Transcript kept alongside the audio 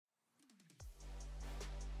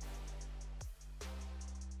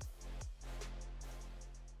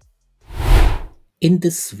In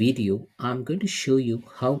this video, I'm going to show you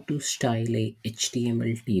how to style a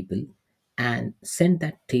HTML table and send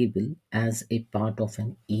that table as a part of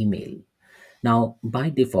an email. Now,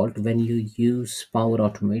 by default, when you use Power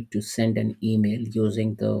Automate to send an email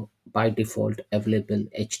using the by default available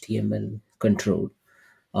HTML control,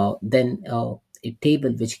 then a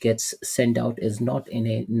table which gets sent out is not in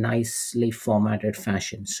a nicely formatted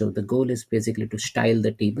fashion. So the goal is basically to style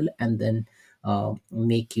the table and then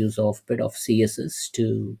make use of bit of CSS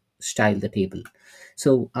to style the table.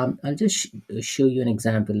 So I'll just show you an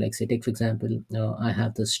example. Like say, take for example, I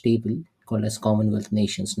have this table called as Commonwealth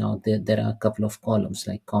Nations. Now there are a couple of columns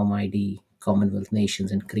like Com ID, Commonwealth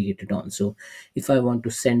Nations, and created on. So if I want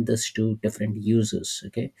to send this to different users,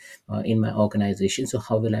 okay, in my organization, so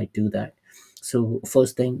how will I do that? So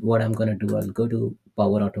first thing, what I'm going to do, I'll go to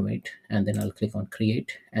Power Automate and then I'll click on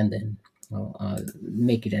Create, and then I'll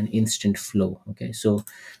make it an instant flow. Okay, so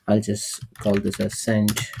I'll just call this as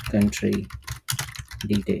Send Country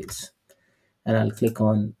Details, and I'll click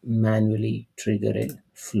on Manually Trigger a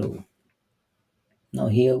Flow. Now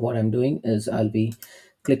here what I'm doing is I'll be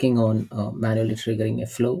clicking on manually triggering a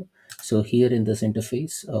flow. So here in this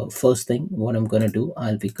interface, first thing what I'm going to do,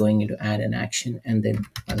 I'll be going into add an action, and then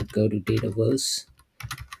I'll go to Dataverse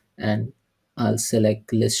and I'll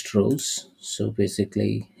select list rows. So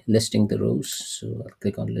basically listing the rows. So I'll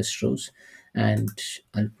click on list rows and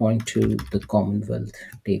I'll point to the Commonwealth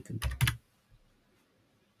table.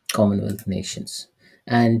 Commonwealth nations.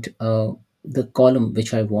 And the column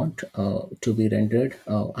which I want to be rendered,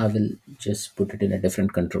 I will just put it in a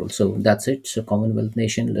different control. So that's it. So Commonwealth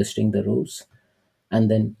nation, listing the rows. And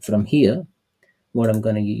then from here, what I'm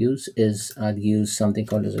going to use is I'll use something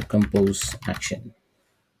called as a compose action.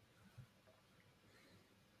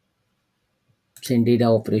 So in data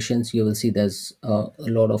operations, you will see there's a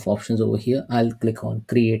lot of options over here. I'll click on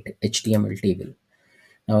create HTML table.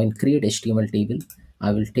 Now in create HTML table,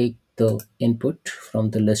 I will take the input from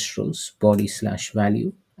the list rows body slash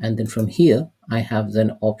value. And then from here, I have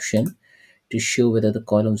an option to show whether the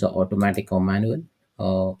columns are automatic or manual.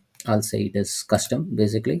 I'll say it is custom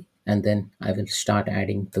basically. And then I will start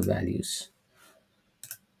adding the values.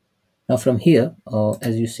 Now from here,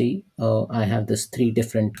 as you see, I have this three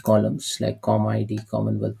different columns like Com ID,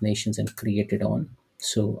 Commonwealth Nations, and created on.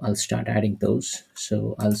 So I'll start adding those.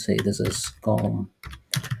 So I'll say this is Com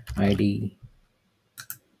ID,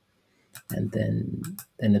 and then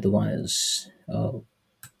another one is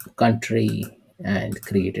country and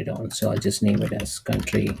created on. So I'll just name it as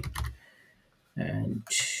country and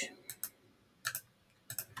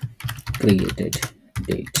created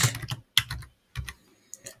date.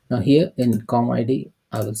 Now here in com ID,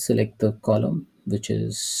 I will select the column which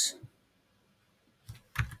is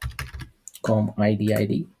com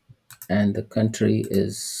ID, and the country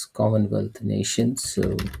is Commonwealth Nations.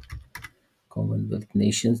 So Commonwealth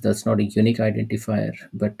Nations, that's not a unique identifier,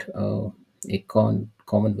 but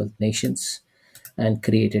Commonwealth Nations, and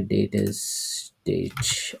created date is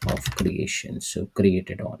date of creation, so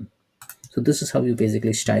created on. So this is how you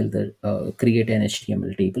basically style the create an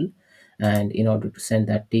HTML table. And in order to send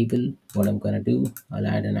that table, what I'm going to do, I'll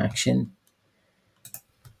add an action,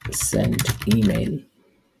 send email,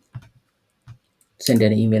 send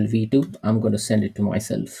an email v2. I'm going to send it to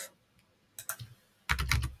myself,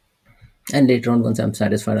 and later on once I'm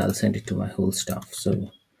satisfied, I'll send it to my whole staff.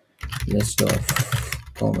 So list of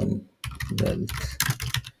Commonwealth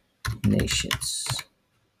nations.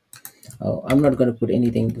 I'm not going to put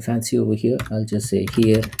anything fancy over here. I'll just say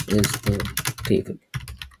here is the table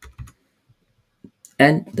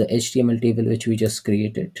and the HTML table which we just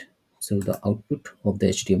created. So the output of the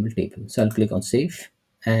HTML table. So I'll click on save,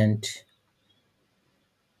 and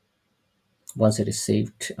once it is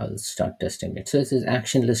saved, I'll start testing it. So it says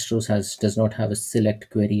action list rows does not have a select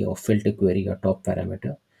query or filter query or top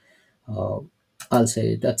parameter. I'll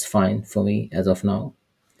say that's fine for me as of now.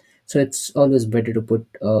 So it's always better to put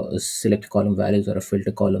a select column values or a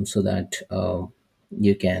filter column so that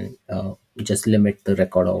you can just limit the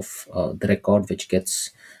record which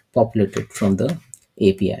gets populated from the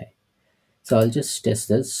API. So I'll just test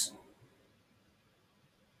this.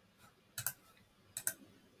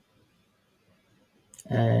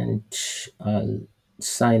 And I'll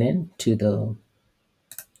sign in to the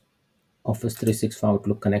Office 365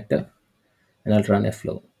 Outlook connector, and I'll run a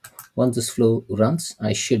flow. Once this flow runs,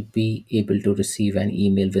 I should be able to receive an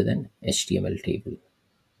email with an HTML table.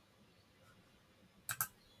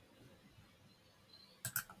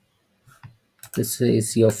 This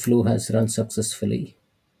says your flow has run successfully.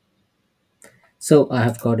 So I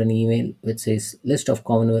have got an email which says list of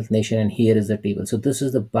Commonwealth nation, and here is the table. So this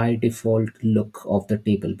is the by default look of the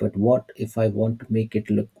table. But what if I want to make it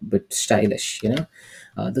look a bit stylish?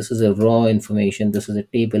 This is a raw information. This is a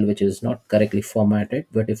table which is not correctly formatted.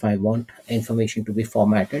 But if I want information to be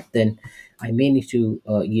formatted, then I may need to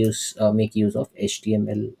use make use of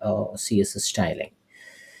HTML CSS styling.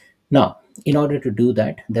 Now, in order to do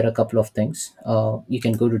that, there are a couple of things. You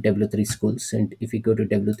can go to W3 schools, and if you go to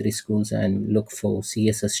W3 schools and look for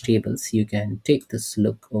CSS tables, you can take this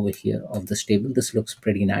look over here of this table. This looks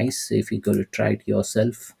pretty nice. If you go to try it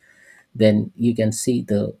yourself, then you can see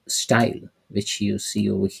the style which you see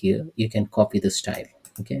over here. You can copy the style.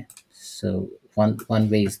 Okay, so one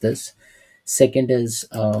way is this. Second is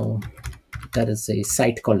that is a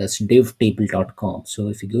site called as divtable.com. So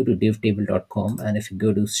if you go to divtable.com and if you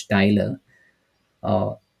go to styler,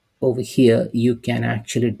 uh, over here you can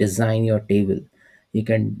actually design your table. You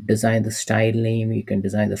can design the style name, you can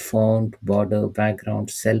design the font, border, background,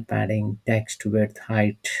 cell padding, text width,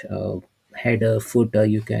 height, header, footer.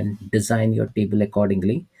 You can design your table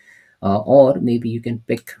accordingly, or maybe you can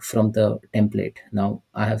pick from the template. Now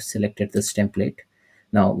I have selected this template.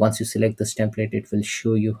 Now once you select this template, it will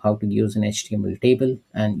show you how to use an HTML table,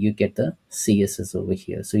 and you get the CSS over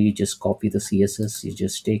here. So you just copy the CSS, you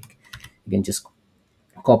can just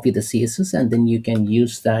copy the CSS, and then you can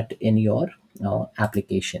use that in your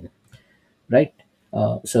application, right?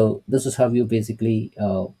 So this is how you basically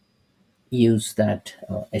use that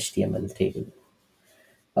HTML table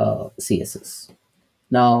CSS.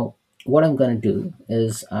 Now, what I'm going to do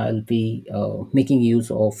is I'll be making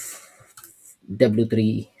use of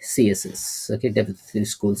W3 CSS, okay, W3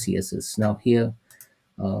 school CSS. Now here,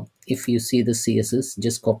 if you see the CSS,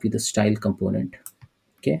 just copy the style component.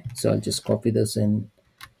 Okay, so I'll just copy this in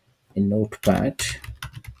Notepad.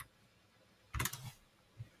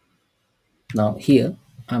 Now here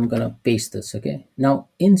I'm gonna paste this. Okay, now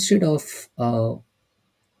instead of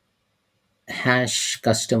hash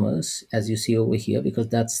customers, as you see over here, because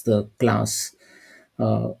that's the class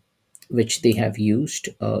which they have used,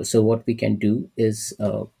 so what we can do is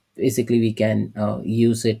basically we can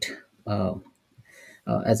use it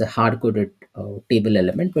as a hard-coded table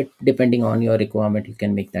element, but depending on your requirement you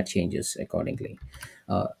can make that changes accordingly.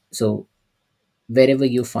 So wherever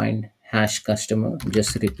you find hash customer,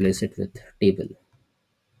 just replace it with table.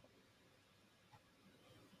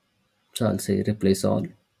 So I'll say replace all,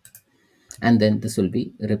 and then this will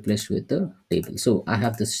be replaced with the table. So I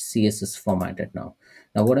have this CSS formatted now.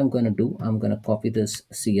 Now what I'm going to do, I'm going to copy this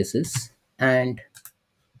CSS and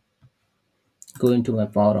go into my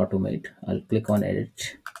Power Automate. I'll click on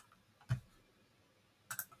edit,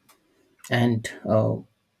 and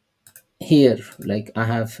here, like I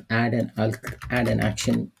have I'll add an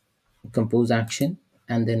action, compose action,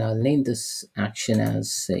 and then I'll name this action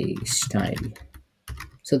as a style.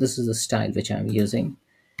 So this is the style which I'm using.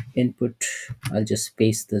 Input, I'll just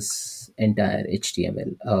paste this entire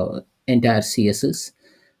HTML, entire CSS.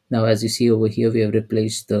 Now as you see over here, we have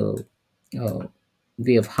replaced the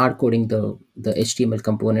we have hard coding the HTML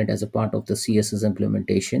component as a part of the CSS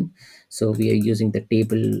implementation. So we are using the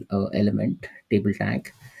table element, table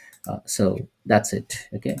tag. So that's it.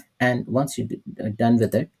 Okay, and once you're done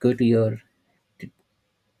with it, go to your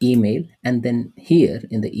email, and then here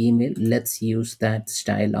in the email, let's use that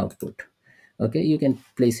style output. Okay, you can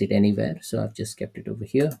place it anywhere, so I've just kept it over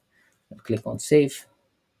here. I'll click on save,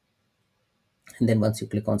 and then once you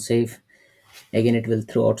click on save, again it will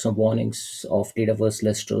throw out some warnings of data verse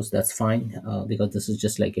less rows. That's fine, because this is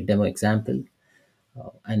just like a demo example.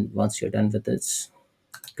 And once you're done with this,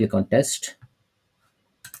 click on test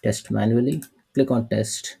manually, click on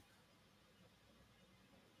test,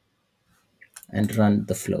 and run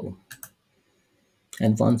the flow.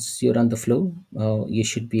 And once you run the flow, you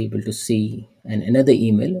should be able to see another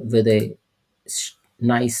email with a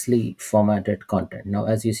nicely formatted content. Now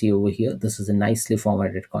as you see over here, this is a nicely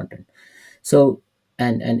formatted content. So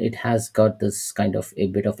and it has got this kind of a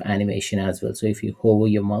bit of animation as well. So if you hover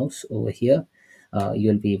your mouse over here,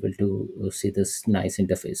 you'll be able to see this nice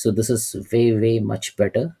interface. So this is way much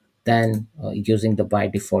better than using the by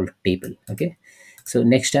default table. Okay, so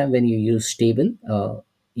next time when you use table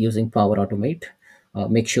using Power Automate,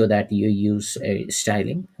 make sure that you use a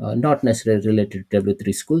styling, not necessarily related to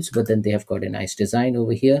W3 schools, but then they have got a nice design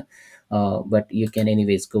over here. But you can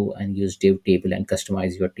anyways go and use div table and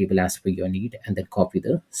customize your table as per your need, and then copy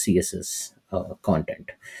the CSS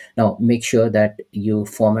content. Now make sure that you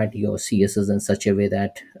format your CSS in such a way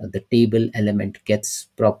that the table element gets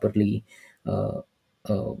properly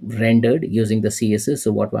rendered using the CSS.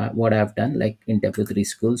 So what I've done, like in W3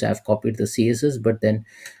 schools, I've copied the CSS, but then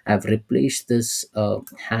I've replaced this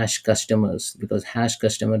hash customers, because hash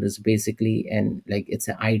customer is basically an like it's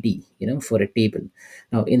an ID, for a table.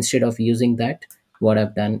 Now instead of using that, what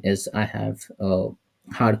I've done is I have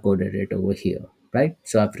hard coded it over here, right?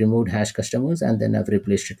 So I've removed hash customers and then I've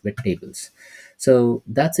replaced it with tables. So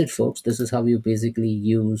that's it, folks. This is how you basically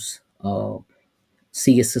use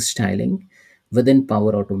CSS styling within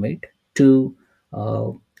Power Automate to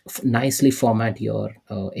nicely format your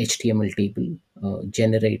HTML table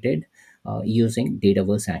generated using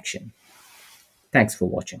Dataverse action. Thanks for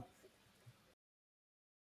watching.